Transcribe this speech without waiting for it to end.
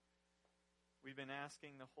We've been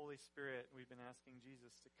asking the Holy Spirit, we've been asking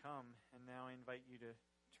Jesus to come, and now I invite you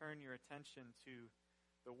to turn your attention to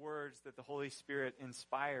the words that the Holy Spirit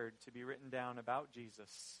inspired to be written down about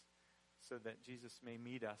Jesus, so that Jesus may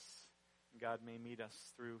meet us, and God may meet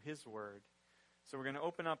us through His Word. So we're going to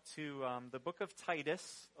open up to the book of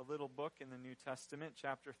Titus, a little book in the New Testament,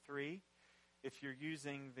 chapter 3. If you're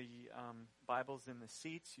using the Bibles in the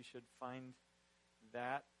seats, you should find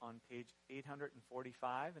that on page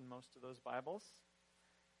 845 in most of those Bibles.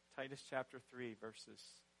 Titus chapter 3, verses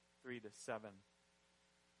 3 to 7.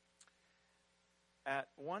 At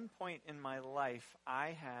one point in my life,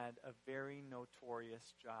 I had a very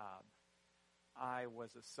notorious job. I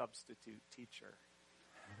was a substitute teacher.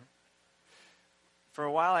 For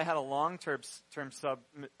a while, I had a long-term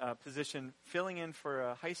position filling in for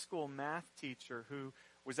a high school math teacher who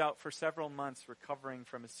was out for several months recovering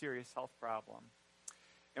from a serious health problem.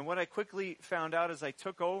 And what I quickly found out as I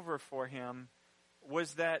took over for him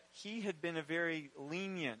was that he had been a very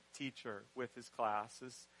lenient teacher with his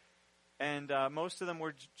classes. And most of them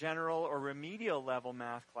were general or remedial level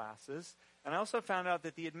math classes. And I also found out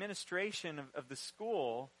that the administration of the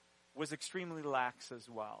school was extremely lax as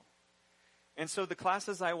well. And so the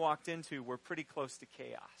classes I walked into were pretty close to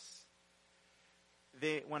chaos.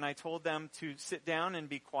 When I told them to sit down and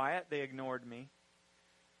be quiet, they ignored me.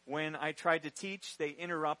 When I tried to teach, they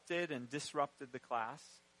interrupted and disrupted the class.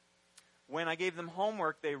 When I gave them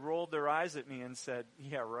homework, they rolled their eyes at me and said,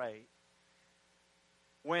 "Yeah, right."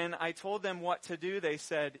 When I told them what to do, they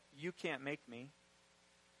said, "You can't make me."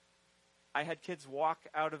 I had kids walk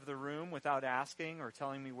out of the room without asking or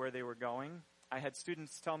telling me where they were going. I had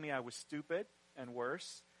students tell me I was stupid, and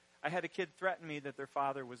worse. I had a kid threaten me that their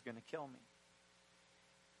father was going to kill me.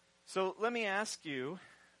 So let me ask you,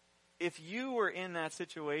 if you were in that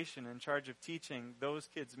situation in charge of teaching those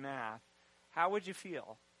kids math, how would you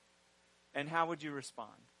feel? And how would you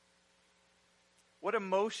respond? What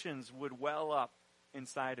emotions would well up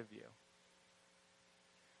inside of you?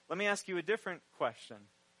 Let me ask you a different question.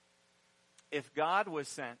 If God was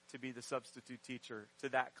sent to be the substitute teacher to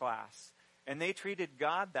that class, and they treated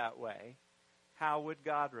God that way, how would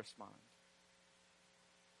God respond?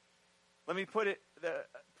 Let me put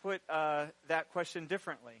that question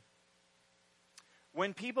differently.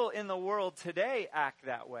 When people in the world today act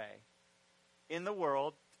that way, in the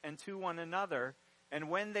world and to one another, and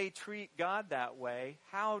when they treat God that way,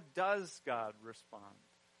 how does God respond?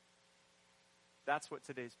 That's what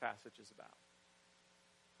today's passage is about.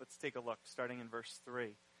 Let's take a look, starting in verse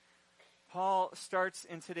 3. Paul starts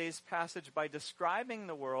in today's passage by describing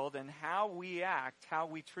the world and how we act, how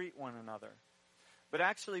we treat one another. But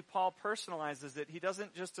actually, Paul personalizes it. He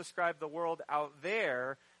doesn't just describe the world out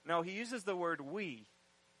there. No, he uses the word we.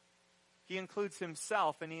 He includes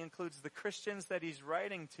himself, and he includes the Christians that he's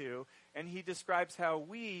writing to, and he describes how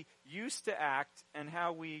we used to act and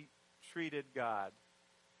how we treated God.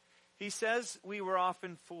 He says we were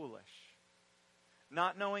often foolish,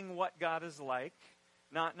 not knowing what God is like,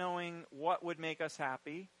 not knowing what would make us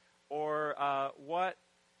happy, or what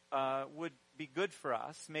would be good for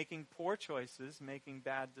us, making poor choices, making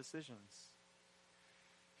bad decisions.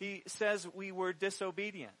 He says we were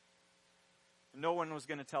disobedient. No one was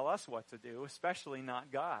going to tell us what to do, especially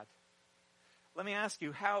not God. Let me ask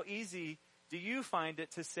you, how easy do you find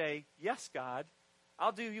it to say, "Yes, God,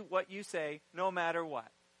 I'll do what you say no matter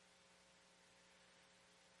what"?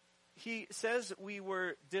 He says we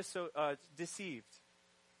were deceived.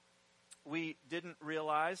 We didn't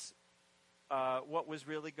realize what was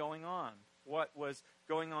really going on, what was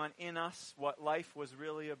going on in us, what life was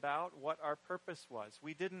really about, what our purpose was.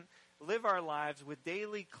 We didn't live our lives with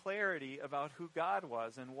daily clarity about who God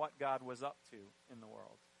was and what God was up to in the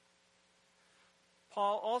world.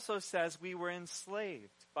 Paul also says we were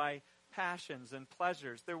enslaved by passions and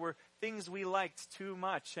pleasures. There were things we liked too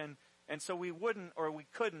much, and so we wouldn't or we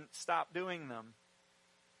couldn't stop doing them.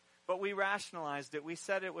 But we rationalized it. We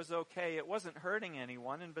said it was okay. It wasn't hurting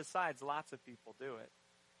anyone, and besides, lots of people do it.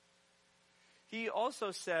 He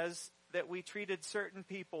also says that we treated certain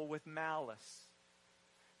people with malice.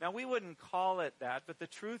 Now, we wouldn't call it that, but the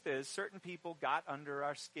truth is certain people got under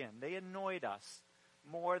our skin. They annoyed us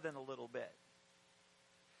more than a little bit.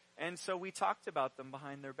 And so we talked about them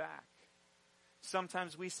behind their back.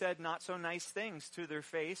 Sometimes we said not so nice things to their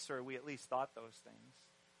face, or we at least thought those things.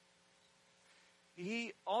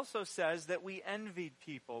 He also says that we envied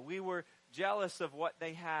people. We were jealous of what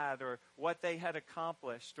they had or what they had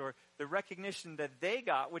accomplished or the recognition that they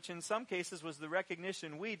got, which in some cases was the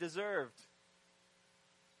recognition we deserved.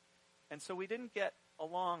 And so we didn't get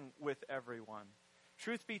along with everyone.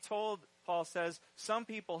 Truth be told, Paul says, some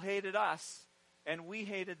people hated us and we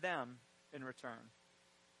hated them. in return.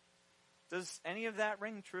 Does any of that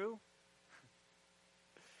ring true?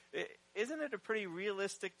 Isn't it a pretty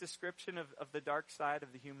realistic description of the dark side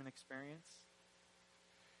of the human experience?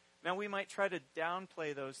 Now, we might try to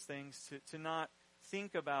downplay those things, to not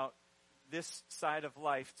think about this side of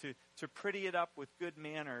life, to pretty it up with good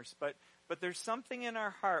manners, but there's something in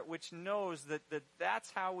our heart which knows that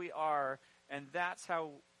that's how we are, and that's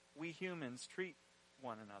how we humans treat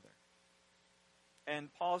one another.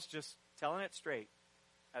 And Paul's just telling it straight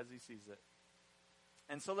as he sees it.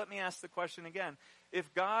 And so let me ask the question again.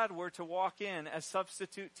 If God were to walk in as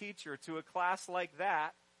substitute teacher to a class like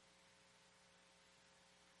that,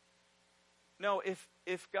 no,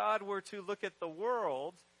 if God were to look at the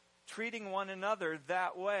world treating one another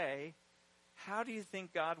that way, how do you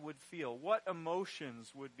think God would feel? What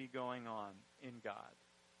emotions would be going on in God?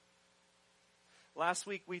 Last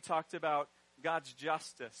week we talked about God's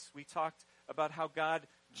justice. We talked about how God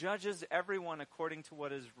judges everyone according to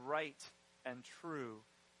what is right and true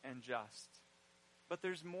and just. But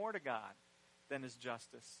there's more to God than his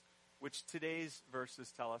justice, which today's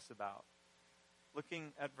verses tell us about.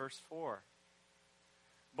 Looking at verse 4.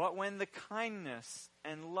 But when the kindness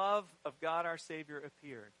and love of God our Savior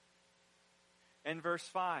appeared. And verse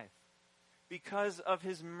 5. Because of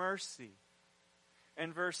his mercy.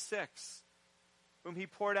 And verse 6. Whom he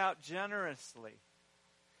poured out generously.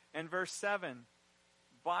 And verse 7.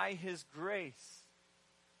 By his grace.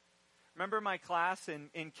 Remember my class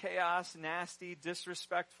in chaos, nasty,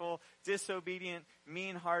 disrespectful, disobedient,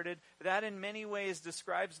 mean-hearted? That in many ways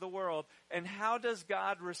describes the world. And how does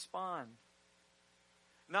God respond?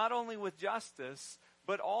 Not only with justice,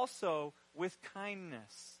 but also with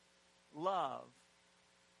kindness, love,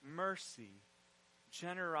 mercy,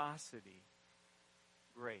 generosity,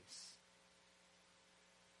 grace.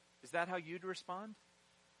 Is that how you'd respond?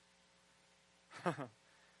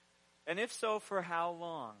 And if so, for how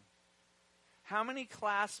long? How many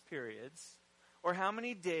class periods, or how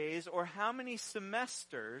many days, or how many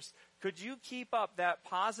semesters could you keep up that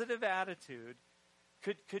positive attitude?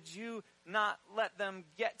 Could you not let them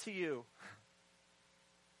get to you?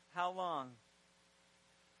 How long?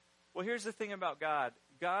 Well, here's the thing about God.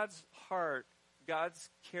 God's heart, God's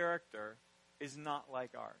character is not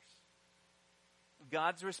like ours.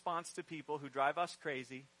 God's response to people who drive us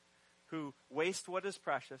crazy, who waste what is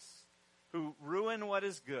precious, who ruin what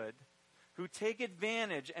is good, who take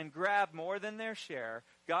advantage and grab more than their share,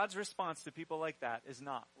 God's response to people like that is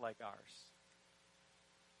not like ours.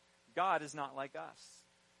 God is not like us.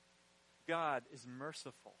 God is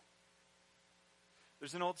merciful.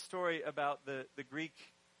 There's an old story about the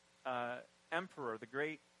Greek emperor, the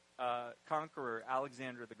great conqueror,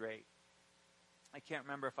 Alexander the Great. I can't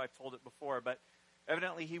remember if I've told it before, but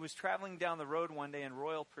evidently he was traveling down the road one day in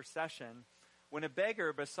royal procession when a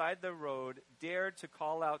beggar beside the road dared to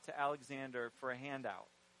call out to Alexander for a handout.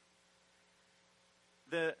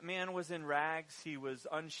 The man was in rags. He was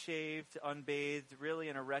unshaved, unbathed, really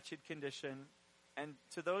in a wretched condition. And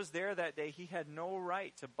to those there that day, he had no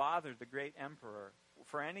right to bother the great emperor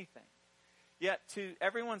for anything. Yet, to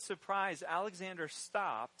everyone's surprise, Alexander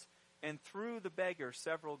stopped and threw the beggar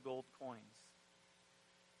several gold coins.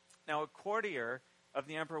 Now, a courtier of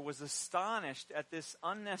the emperor was astonished at this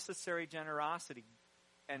unnecessary generosity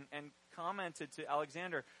and commented to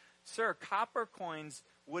Alexander, "Sir, copper coins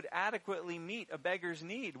would adequately meet a beggar's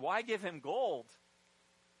need. Why give him gold?"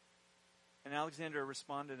 And Alexander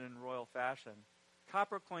responded in royal fashion,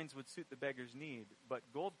 "Copper coins would suit the beggar's need,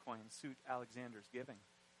 but gold coins suit Alexander's giving."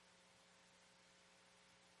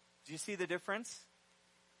 Do you see the difference?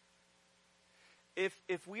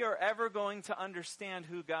 If we are ever going to understand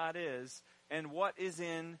who God is and what is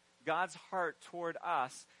in God's heart toward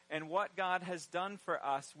us and what God has done for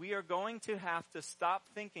us, we are going to have to stop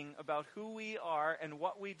thinking about who we are and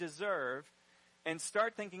what we deserve and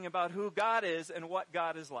start thinking about who God is and what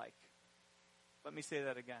God is like. Let me say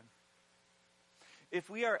that again. If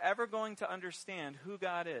we are ever going to understand who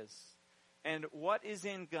God is and what is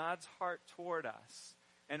in God's heart toward us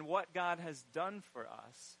and what God has done for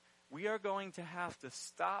us, we are going to have to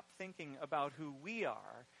stop thinking about who we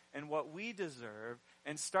are and what we deserve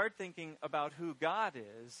and start thinking about who God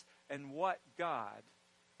is and what God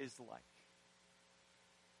is like.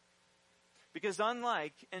 Because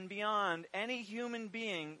unlike and beyond any human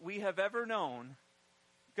being we have ever known,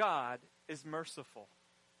 God is merciful.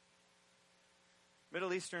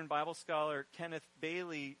 Middle Eastern Bible scholar Kenneth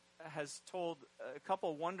Bailey has told a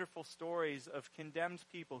couple wonderful stories of condemned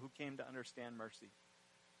people who came to understand mercy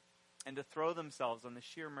and to throw themselves on the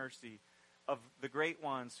sheer mercy of the great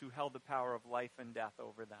ones who held the power of life and death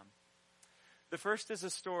over them. The first is a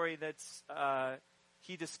story that's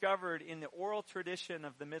he discovered in the oral tradition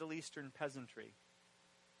of the Middle Eastern peasantry.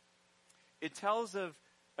 It tells of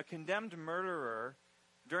a condemned murderer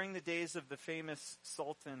during the days of the famous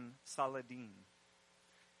Sultan Saladin.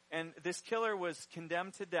 And this killer was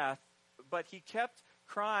condemned to death, but he kept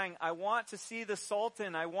crying, "I want to see the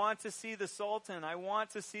Sultan, I want to see the Sultan, I want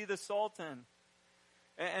to see the Sultan."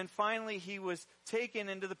 And finally he was taken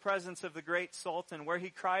into the presence of the great Sultan, where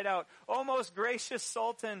he cried out, "O most gracious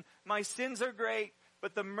Sultan, my sins are great,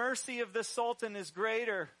 but the mercy of the Sultan is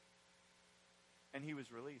greater." And he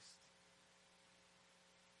was released.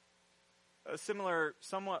 A similar,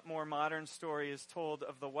 somewhat more modern story is told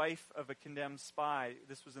of the wife of a condemned spy.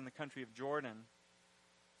 This was in the country of Jordan.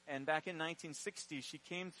 And back in 1960, she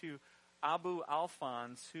came to Abu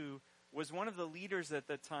Alphonse, who was one of the leaders at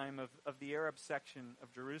the time of the Arab section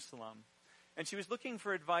of Jerusalem. And she was looking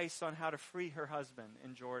for advice on how to free her husband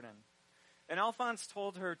in Jordan. And Alphonse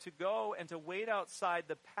told her to go and to wait outside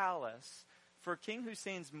the palace for King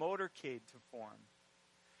Hussein's motorcade to form.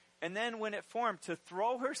 And then when it formed, to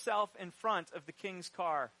throw herself in front of the king's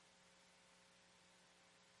car.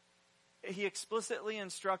 He explicitly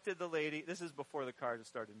instructed the lady, this is before the car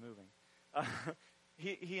just started moving.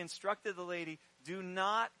 He instructed the lady, "Do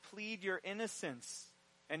not plead your innocence."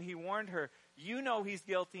 And he warned her, "You know he's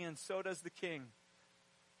guilty and so does the king.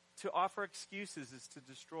 To offer excuses is to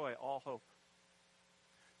destroy all hope.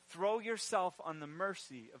 Throw yourself on the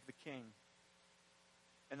mercy of the king."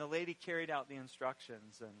 And the lady carried out the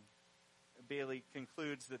instructions, and Bailey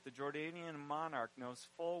concludes that the Jordanian monarch knows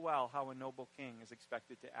full well how a noble king is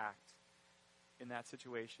expected to act in that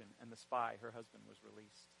situation, and the spy, her husband, was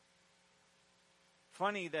released.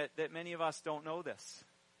 Funny that many of us don't know this.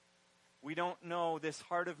 We don't know this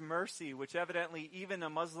heart of mercy, which evidently even a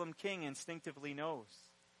Muslim king instinctively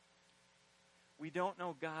knows. We don't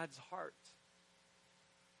know God's heart.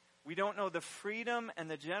 We don't know the freedom and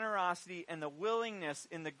the generosity and the willingness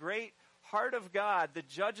in the great heart of God, the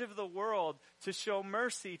judge of the world, to show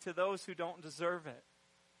mercy to those who don't deserve it.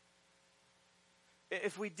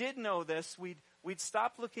 If we did know this, we'd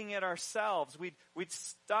stop looking at ourselves. We'd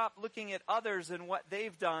stop looking at others and what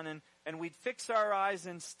they've done, and we'd fix our eyes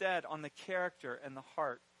instead on the character and the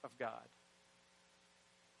heart of God.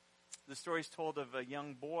 The story's told of a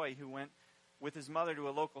young boy who went with his mother to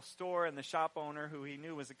a local store, and the shop owner, who he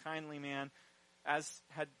knew was a kindly man, as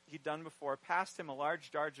he'd done before, passed him a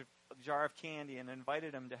large jar of candy and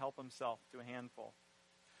invited him to help himself to a handful.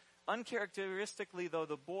 Uncharacteristically, though,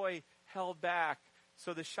 the boy held back,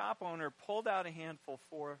 so the shop owner pulled out a handful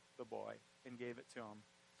for the boy and gave it to him.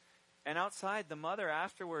 And outside, the mother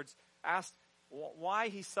afterwards asked why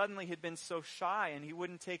he suddenly had been so shy and he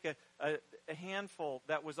wouldn't take a handful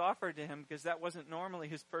that was offered to him, because that wasn't normally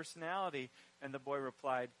his personality. And the boy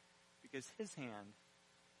replied, "Because his hand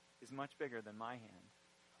is much bigger than my hand."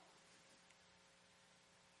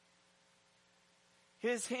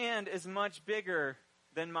 His hand is much bigger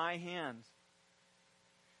than my hand.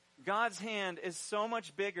 God's hand is so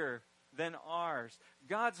much bigger than ours.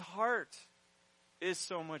 God's heart is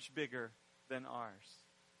so much bigger than ours.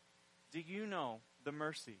 Do you know the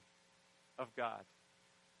mercy of God?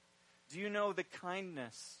 Do you know the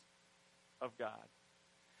kindness of God?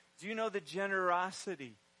 Do you know the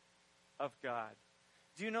generosity of God?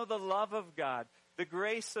 Do you know the love of God, the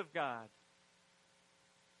grace of God?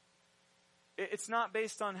 It's not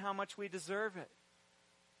based on how much we deserve it.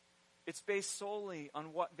 It's based solely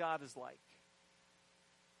on what God is like.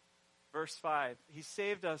 Verse 5, He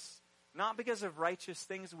saved us not because of righteous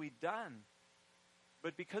things we'd done,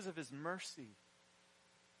 but because of His mercy.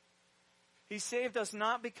 He saved us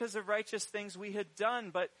not because of righteous things we had done,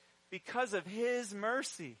 but because of His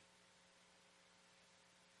mercy.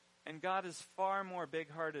 And God is far more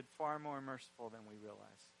big-hearted, far more merciful than we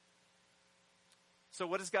realize. So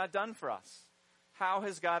what has God done for us? How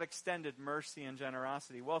has God extended mercy and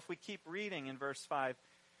generosity? Well, if we keep reading in verse 5,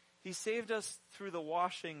 He saved us through the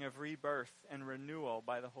washing of rebirth and renewal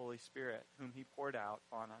by the Holy Spirit, whom He poured out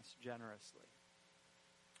on us generously.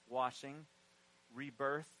 Washing,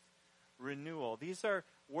 rebirth, renewal. These are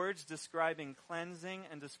words describing cleansing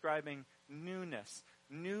and describing newness.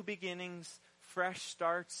 New beginnings, fresh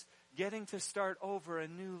starts, getting to start over a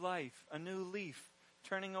new life, a new leaf,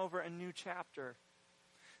 turning over a new chapter.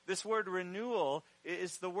 This word renewal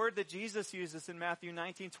is the word that Jesus uses in Matthew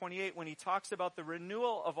 19:28 when He talks about the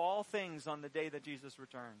renewal of all things on the day that Jesus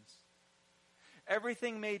returns.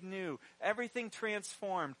 Everything made new, everything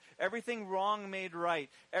transformed, everything wrong made right,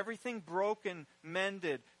 everything broken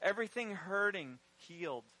mended, everything hurting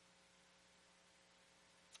healed.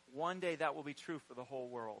 One day that will be true for the whole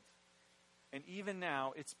world. And even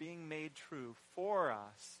now, it's being made true for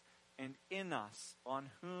us and in us, on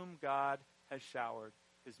whom God has showered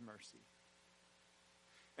his mercy.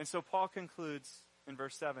 And so Paul concludes in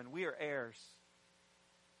verse 7, we are heirs,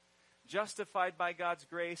 justified by God's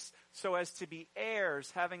grace so as to be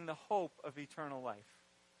heirs, having the hope of eternal life.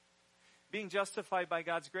 Being justified by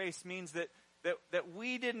God's grace means that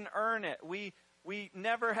we didn't earn it. We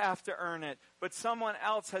never have to earn it, but someone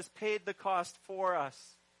else has paid the cost for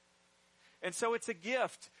us. And so it's a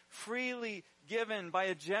gift freely given by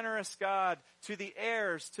a generous God to the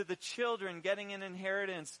heirs, to the children getting an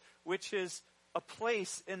inheritance, which is a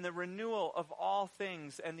place in the renewal of all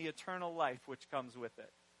things and the eternal life which comes with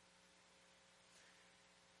it.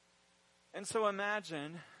 And so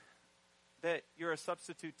imagine that you're a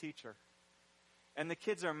substitute teacher, and the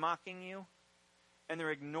kids are mocking you, and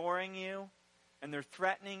they're ignoring you, and they're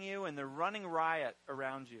threatening you, and they're running riot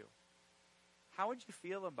around you. How would you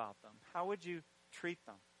feel about them? How would you treat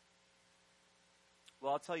them?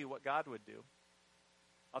 Well, I'll tell you what God would do.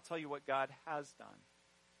 I'll tell you what God has done.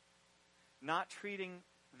 Not treating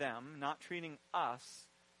them, not treating us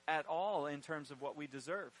at all in terms of what we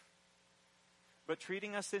deserve, but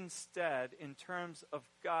treating us instead in terms of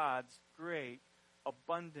God's great,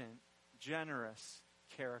 abundant, generous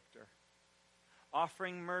character.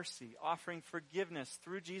 Offering mercy, offering forgiveness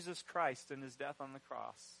through Jesus Christ and his death on the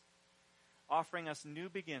cross. Offering us new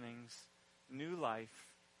beginnings, new life,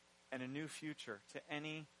 and a new future to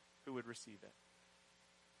any who would receive it.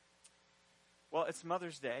 Well, it's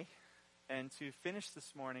Mother's Day, and to finish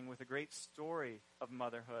this morning with a great story of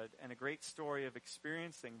motherhood and a great story of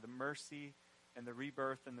experiencing the mercy and the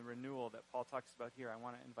rebirth and the renewal that Paul talks about here, I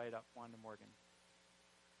want to invite up Wanda Morgan.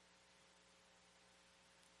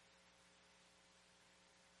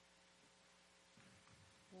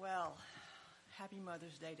 Well, happy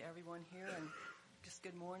Mother's Day to everyone here, and just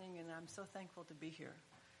good morning, and I'm so thankful to be here.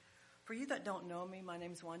 For you that don't know me, my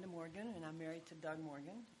name is Wanda Morgan, and I'm married to Doug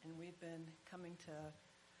Morgan, and we've been coming to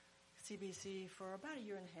CBC for about a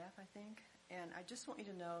year and a half, I think, and I just want you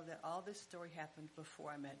to know that all this story happened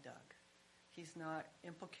before I met Doug. He's not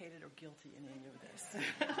implicated or guilty in any of this.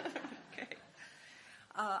 Okay.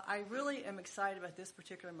 I really am excited about this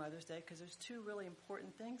particular Mother's Day because there's two really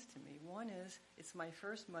important things to me. One is it's my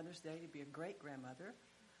first Mother's Day to be a great-grandmother.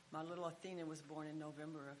 My little Athena was born in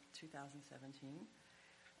November of 2017.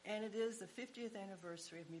 And it is the 50th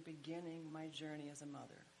anniversary of me beginning my journey as a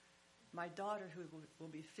mother. My daughter, who will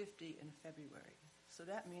be 50 in February. So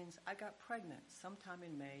that means I got pregnant sometime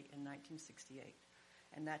in May in 1968.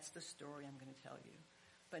 And that's the story I'm going to tell you.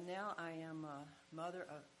 But now I am a mother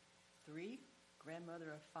of 3,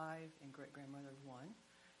 grandmother of 5, and great-grandmother of 1.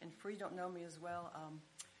 And for you who don't know me as well,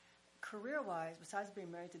 career-wise, besides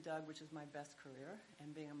being married to Doug, which is my best career,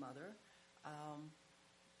 and being a mother,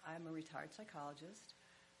 I'm a retired psychologist.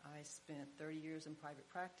 I spent 30 years in private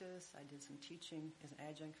practice. I did some teaching as an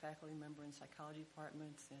adjunct faculty member in psychology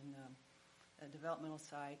departments and developmental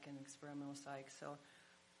psych and experimental psych. So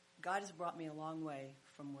God has brought me a long way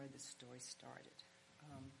from where this story started.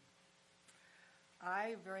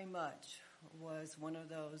 I very much was one of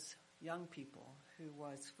those young people who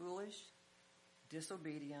was foolish,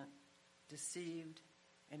 disobedient, deceived,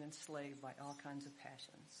 and enslaved by all kinds of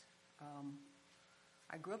passions.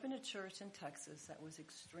 I grew up in a church in Texas that was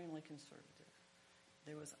extremely conservative.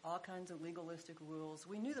 There was all kinds of legalistic rules.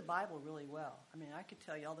 We knew the Bible really well. I mean, I could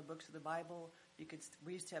tell you all the books of the Bible.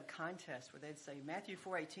 We used to have contests where they'd say Matthew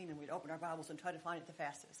 4:18, and we'd open our Bibles and try to find it the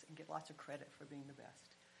fastest and get lots of credit for being the best.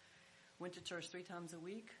 Went to church 3 times a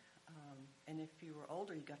week, and if you were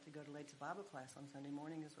older, you got to go to ladies' Bible class on Sunday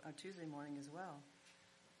morning or Tuesday morning as well.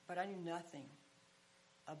 But I knew nothing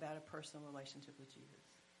about a personal relationship with Jesus.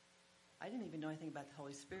 I didn't even know anything about the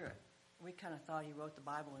Holy Spirit. We kind of thought he wrote the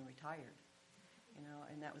Bible and retired,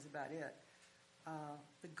 and that was about it.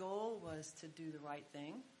 The goal was to do the right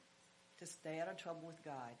thing, to stay out of trouble with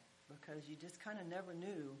God, because you just kind of never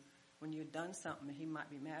knew when you had done something that he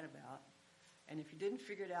might be mad about. And if you didn't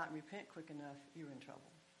figure it out and repent quick enough, you were in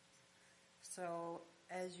trouble. So,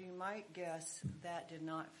 as you might guess, that did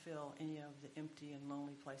not fill any of the empty and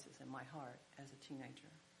lonely places in my heart as a teenager.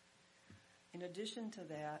 In addition to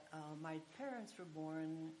that, my parents were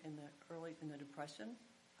born in the Depression.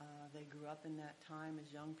 They grew up in that time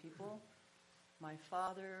as young people. My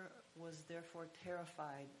father was therefore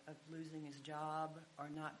terrified of losing his job or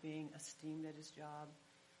not being esteemed at his job.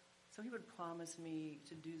 So he would promise me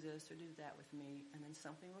to do this or do that with me, and then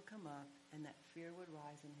something would come up, and that fear would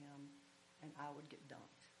rise in him, and I would get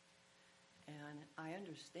dumped. And I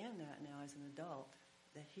understand that now as an adult,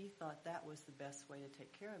 that he thought that was the best way to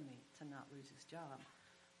take care of me, to not lose his job.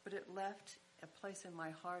 But it left a place in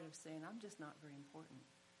my heart of saying, I'm just not very important.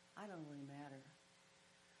 I don't really matter.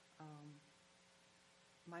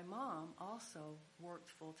 My mom also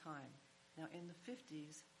worked full-time. Now, in the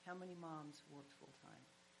 50s, how many moms worked full-time?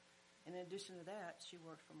 And in addition to that, she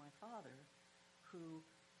worked for my father, who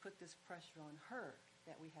put this pressure on her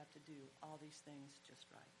that we have to do all these things just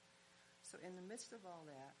right. So in the midst of all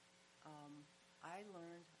that, I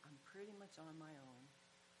learned I'm pretty much on my own,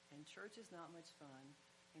 and church is not much fun,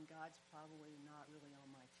 and God's probably not really on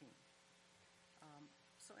my team.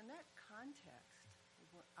 So in that context,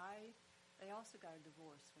 they also got a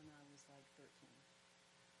divorce when I was like 13.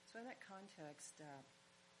 So in that context,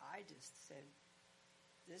 I just said,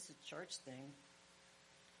 this is a church thing.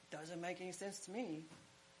 Doesn't make any sense to me.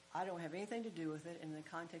 I don't have anything to do with it. In the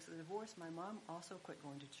context of the divorce, my mom also quit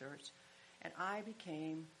going to church, and I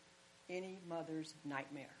became any mother's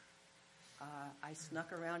nightmare. I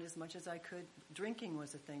snuck around as much as I could. Drinking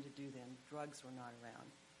was a thing to do then. Drugs were not around.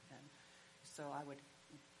 And so I would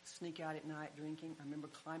sneak out at night drinking. I remember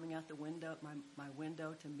climbing out the window, my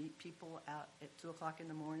window, to meet people out at 2 o'clock in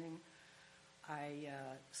the morning. I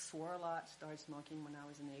swore a lot, started smoking when I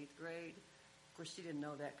was in 8th grade. Of course, she didn't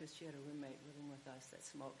know that because she had a roommate living with us that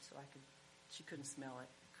smoked, so she couldn't smell it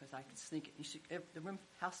because I could sneak it. The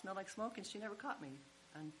house smelled like smoke, and she never caught me.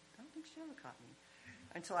 And I don't think she ever caught me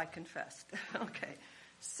until I confessed. Okay.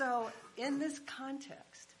 So in this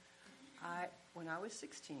context, when I was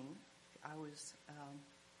 16, I was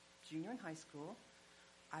junior in high school.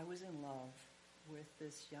 I was in love with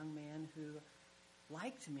this young man who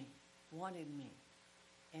liked me, wanted me.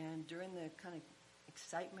 And during the kind of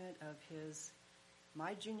excitement of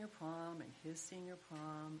my junior prom and his senior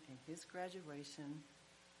prom and his graduation,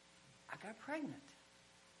 I got pregnant.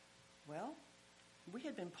 Well, we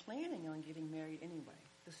had been planning on getting married anyway.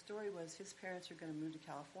 The story was his parents were going to move to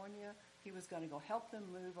California. He was going to go help them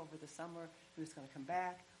move over the summer. He was going to come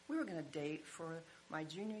back. We were going to date for my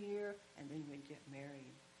junior year, and then we'd get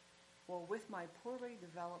married. Well, with my poorly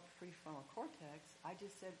developed prefrontal cortex, I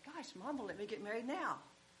just said, gosh, Mom will let me get married now,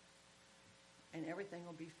 and everything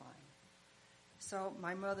will be fine. So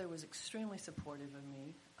my mother was extremely supportive of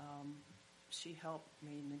me. She helped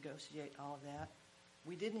me negotiate all of that.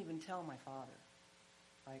 We didn't even tell my father.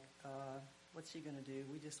 Like, what's he going to do?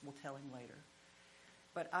 We'll tell him later.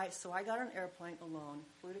 But so I got on an airplane alone,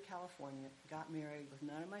 flew to California, got married with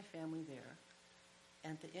none of my family there.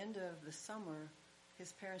 And at the end of the summer,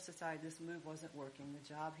 his parents decided this move wasn't working.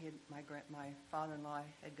 The job my father-in-law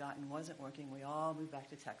had gotten wasn't working. We all moved back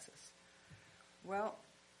to Texas. Well,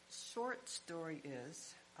 short story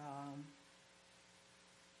is,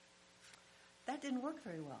 that didn't work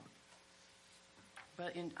very well.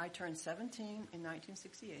 But I turned 17 in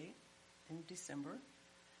 1968 in December.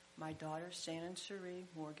 My daughter, Shannon Cherie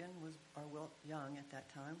Morgan, young at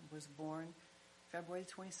that time, was born February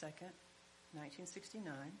 22nd,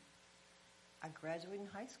 1969. I graduated in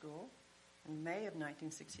high school in May of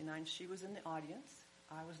 1969. She was in the audience.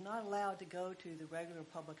 I was not allowed to go to the regular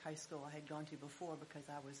public high school I had gone to before because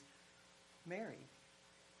I was married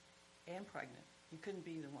and pregnant. You couldn't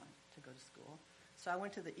be the one to go to school. So I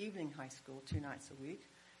went to the evening high school 2 nights a week.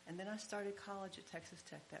 And then I started college at Texas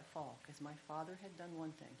Tech that fall because my father had done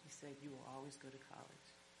one thing. He said, you will always go to college.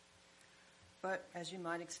 But as you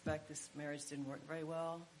might expect, this marriage didn't work very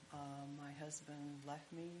well. My husband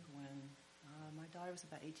left me when my daughter was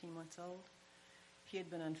about 18 months old. He had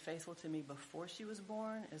been unfaithful to me before she was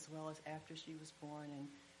born as well as after she was born. And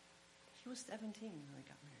he was 17 when we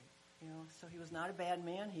got married. So he was not a bad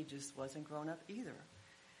man. He just wasn't grown up either.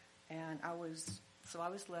 And I was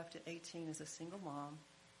left at 18 as a single mom,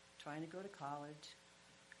 trying to go to college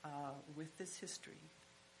with this history.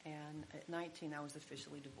 And at 19, I was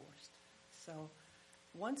officially divorced. So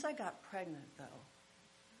once I got pregnant,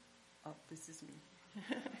 though, this is me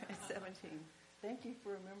at 17. Thank you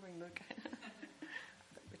for remembering, Luke.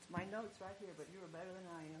 It's my notes right here, but you were better than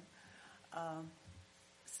I am.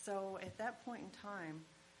 So at that point in time,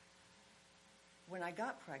 when I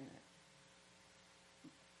got pregnant,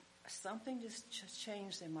 something just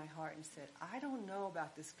changed in my heart and said, I don't know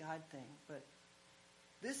about this God thing, but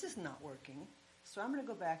this is not working, so I'm going to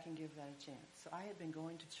go back and give that a chance. So I had been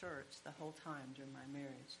going to church the whole time during my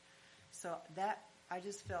marriage. So I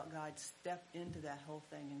just felt God step into that whole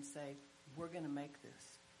thing and say, we're going to make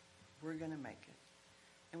this. We're going to make it.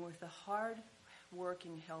 And with the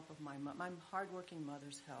hard-working help of my hard-working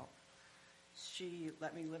mother's help, she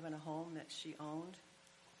let me live in a home that she owned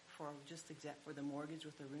for the mortgage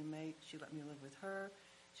with a roommate. She let me live with her.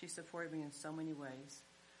 She supported me in so many ways.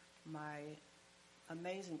 My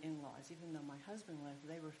amazing in-laws, even though my husband left,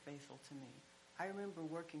 they were faithful to me. I remember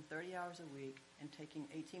working 30 hours a week and taking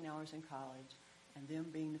 18 hours in college and them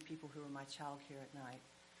being the people who were my child care at night.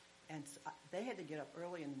 And so they had to get up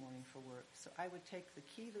early in the morning for work. So I would take the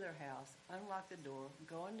key to their house, unlock the door,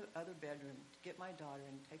 go into the other bedroom, get my daughter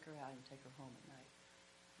and take her out and take her home at night.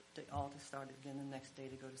 All to start again the next day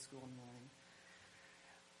to go to school in the morning.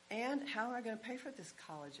 And how am I going to pay for this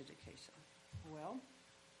college education? Well,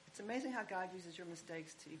 it's amazing how God uses your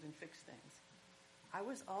mistakes to even fix things. I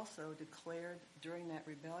was also declared during that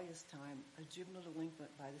rebellious time a juvenile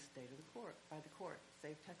delinquent by the court,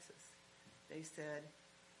 Save Texas. They said,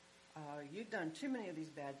 you've done too many of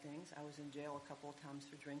these bad things. I was in jail a couple of times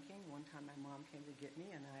for drinking. One time my mom came to get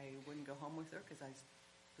me and I wouldn't go home with her because I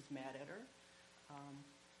was mad at her.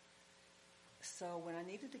 So when I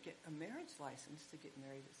needed to get a marriage license to get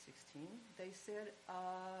married at 16, they said,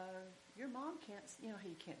 your mom can't,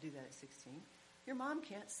 you can't do that at 16. Your mom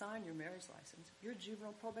can't sign your marriage license. Your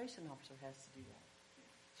juvenile probation officer has to do that.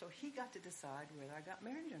 So he got to decide whether I got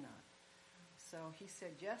married or not. So he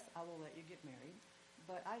said, yes, I will let you get married,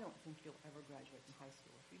 but I don't think you'll ever graduate from high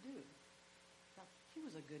school if you do. Now, he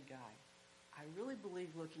was a good guy. I really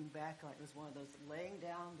believe looking back like it was one of those laying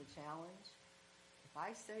down the challenge. If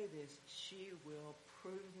I say this, she will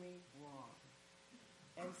prove me wrong.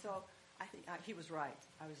 And so I think he was right.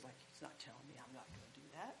 I was like, he's not telling me I'm not going to do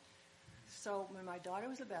that. So when my daughter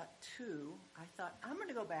was about 2, I thought, I'm going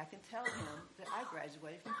to go back and tell him that I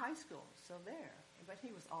graduated from high school. So there. But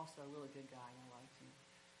he was also a really good guy, and I liked him.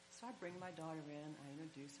 So I bring my daughter in. I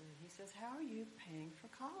introduce her. He says, how are you paying for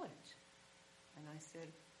college? And I said,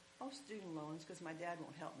 student loans, because my dad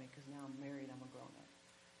won't help me because now I'm married, I'm a grown-up.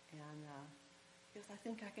 And he goes, I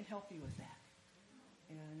think I can help you with that.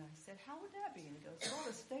 And I said, how would that be? And he goes, well,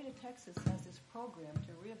 the state of Texas has this program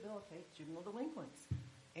to rehabilitate juvenile delinquents.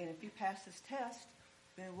 And if you pass this test,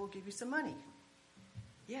 then we'll give you some money.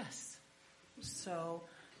 Yes. So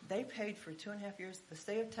they paid for 2.5 years. The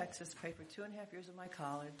state of Texas paid for 2.5 years of my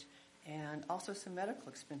college and also some medical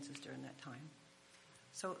expenses during that time.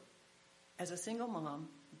 So as a single mom,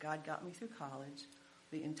 God got me through college.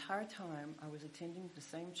 The entire time I was attending the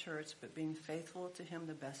same church but being faithful to him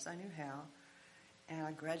the best I knew how. And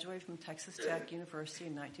I graduated from Texas Tech University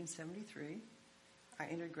in 1973. I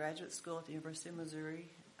entered graduate school at the University of Missouri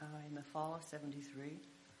in the fall of 73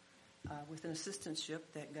 with an assistantship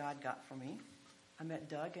that God got for me. I met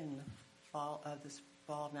Doug in the fall of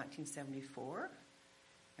 1974,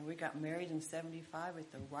 and we got married in 75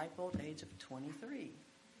 at the ripe old age of 23.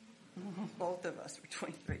 Both of us were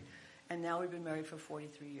 23. And now we've been married for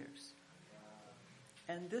 43 years.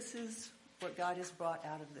 And this is what God has brought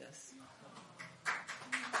out of this.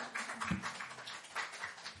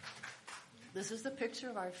 This is the picture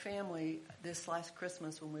of our family this last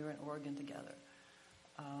Christmas when we were in Oregon together.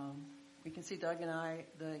 You can see Doug and I.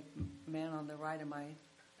 The man on the right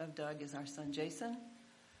of Doug is our son Jason.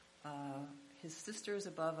 His sister is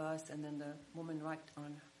above us, and then the woman right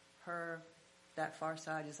on her, that far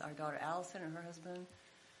side, is our daughter Allison and her husband.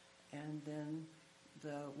 And then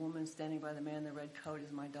the woman standing by the man in the red coat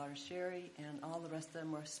is my daughter Sherry, and all the rest of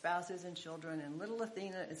them are spouses and children, and little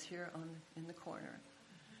Athena is here in the corner.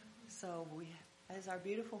 So that is our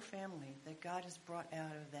beautiful family that God has brought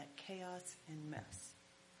out of that chaos and mess.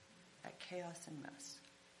 That chaos and mess.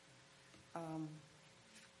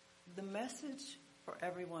 The message for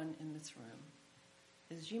everyone in this room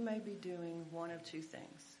is you may be doing one of two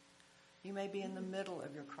things. You may be in the middle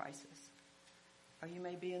of your crisis, or you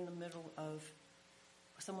may be in the middle of,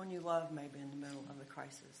 someone you love may be in the middle of the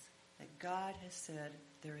crisis. That God has said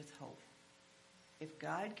there is hope. If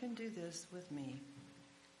God can do this with me,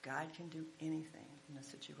 God can do anything in the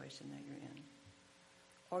situation that you're in.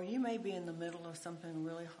 Or you may be in the middle of something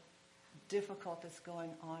really difficult that's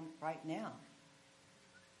going on right now.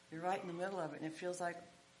 You're right in the middle of it, and it feels like,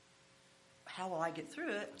 how will I get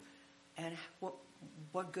through it? And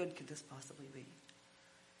what good could this possibly be?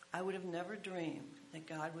 I would have never dreamed that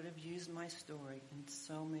God would have used my story in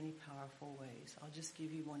so many powerful ways. I'll just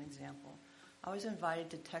give you one example. I was invited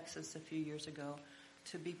to Texas a few years ago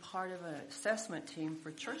to be part of an assessment team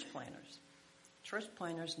for church planners. Church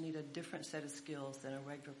planners need a different set of skills than a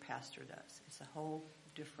regular pastor does. It's a whole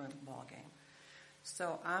different ballgame.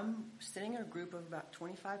 So I'm sitting in a group of about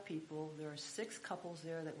 25 people. There are 6 couples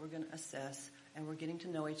there that we're going to assess, and we're getting to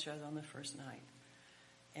know each other on the first night.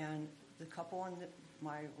 And the couple on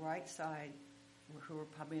my right side, who were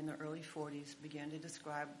probably in their early 40s, began to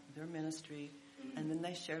describe their ministry, and then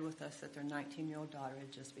they shared with us that their 19-year-old daughter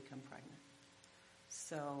had just become pregnant.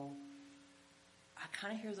 So I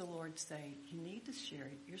kind of hear the Lord say, you need to share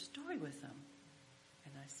your story with them.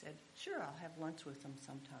 And I said, sure, I'll have lunch with them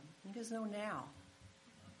sometime. And he goes, no, now.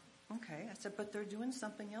 Okay. I said, but they're doing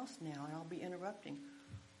something else now, and I'll be interrupting.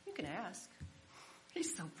 You can ask.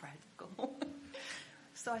 He's so practical.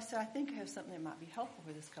 So I said, I think I have something that might be helpful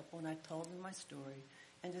for this couple, and I told them my story.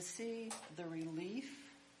 And to see the relief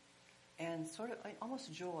and sort of like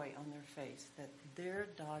almost joy on their face that their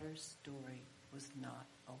daughter's story was not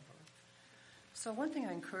over. So one thing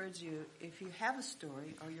I encourage you, if you have a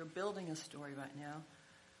story or you're building a story right now,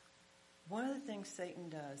 one of the things Satan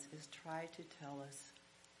does is try to tell us,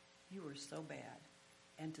 you were so bad,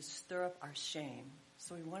 and to stir up our shame.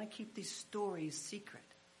 So we want to keep these stories secret.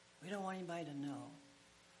 We don't want anybody to know.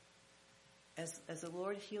 As the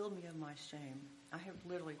Lord healed me of my shame, I have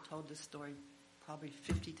literally told this story probably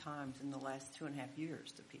 50 times in the last 2.5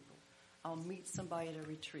 years to people. I'll meet somebody at a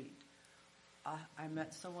retreat. I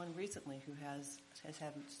met someone recently who has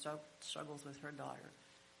had struggles with her daughter.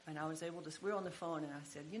 And I was able to, we were on the phone and I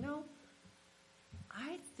said,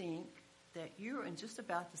 I think that you're in just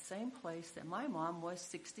about the same place that my mom was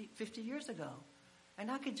 50 years ago.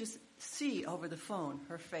 And I could just see over the phone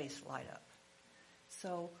her face light up.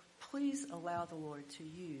 So please allow the Lord to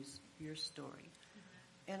use your story.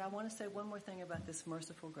 And I want to say one more thing about this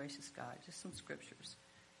merciful, gracious God, just some scriptures.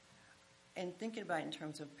 And thinking about it in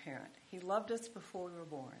terms of parent. He loved us before we were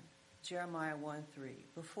born. Jeremiah 1:3.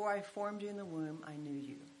 Before I formed you in the womb, I knew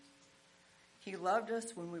you. He loved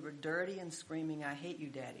us when we were dirty and screaming, I hate you,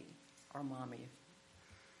 Daddy, or Mommy.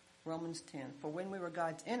 Romans 10. For when we were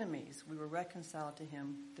God's enemies, we were reconciled to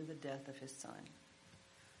him through the death of his Son.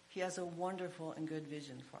 He has a wonderful and good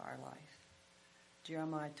vision for our life.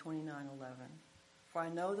 Jeremiah 29:11. For I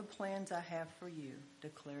know the plans I have for you,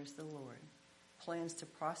 declares the Lord. Plans to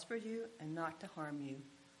prosper you and not to harm you.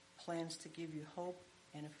 Plans to give you hope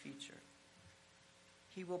and a future.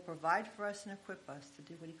 He will provide for us and equip us to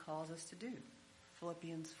do what he calls us to do.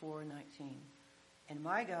 Philippians 4:19. And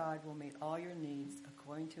my God will meet all your needs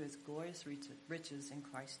according to his glorious riches in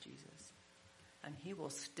Christ Jesus. And he will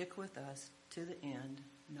stick with us to the end,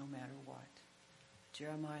 no matter what.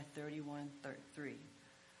 Jeremiah 31:3.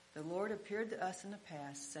 The Lord appeared to us in the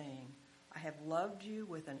past, saying, I have loved you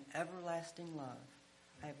with an everlasting love.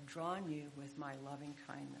 I have drawn you with my loving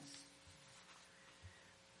kindness.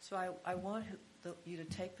 So I want you to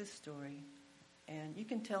take this story, and you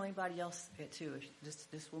can tell anybody else it too.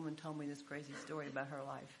 If this woman told me this crazy story about her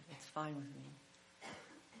life, it's fine with me.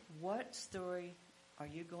 What story are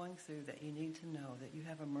you going through that you need to know that you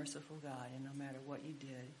have a merciful God, and no matter what you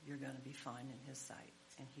did, you're going to be fine in his sight,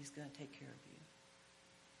 and he's going to take care of you?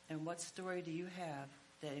 And what story do you have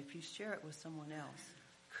that if you share it with someone else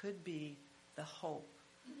could be the hope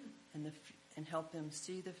and help them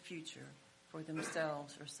see the future for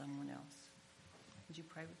themselves or someone else? Would you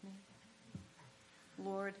pray with me?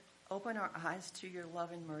 Lord, open our eyes to your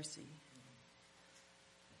love and mercy.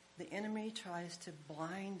 The enemy tries to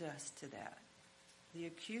blind us to that. The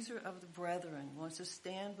accuser of the brethren wants to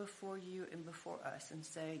stand before you and before us and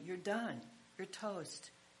say, you're done. You're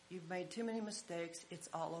toast. You've made too many mistakes. It's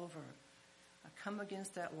all over. I come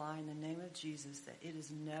against that lie in the name of Jesus that it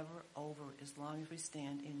is never over as long as we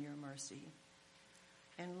stand in your mercy.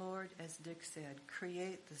 And Lord, as Dick said,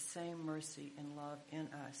 create the same mercy and love in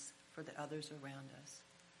us for the others around us.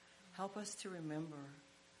 Help us to remember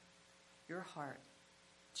your heart.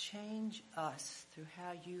 Change us through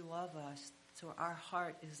how you love us so our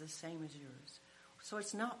heart is the same as yours. So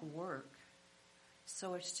it's not work.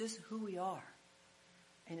 So it's just who we are.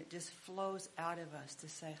 And it just flows out of us to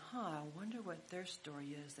say, I wonder what their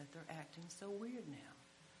story is that they're acting so weird now.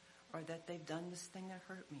 Or that they've done this thing that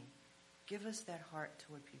hurt me. Give us that heart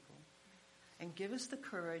toward people. And give us the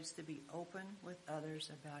courage to be open with others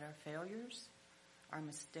about our failures, our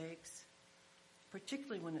mistakes,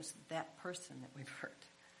 particularly when it's that person that we've hurt.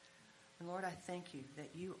 And Lord, I thank you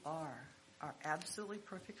that you are our absolutely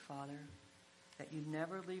perfect Father, that you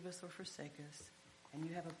never leave us or forsake us, and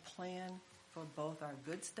you have a plan for both our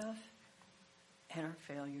good stuff and our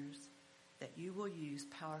failures that you will use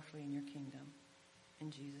powerfully in your kingdom.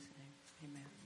 In Jesus' name, amen.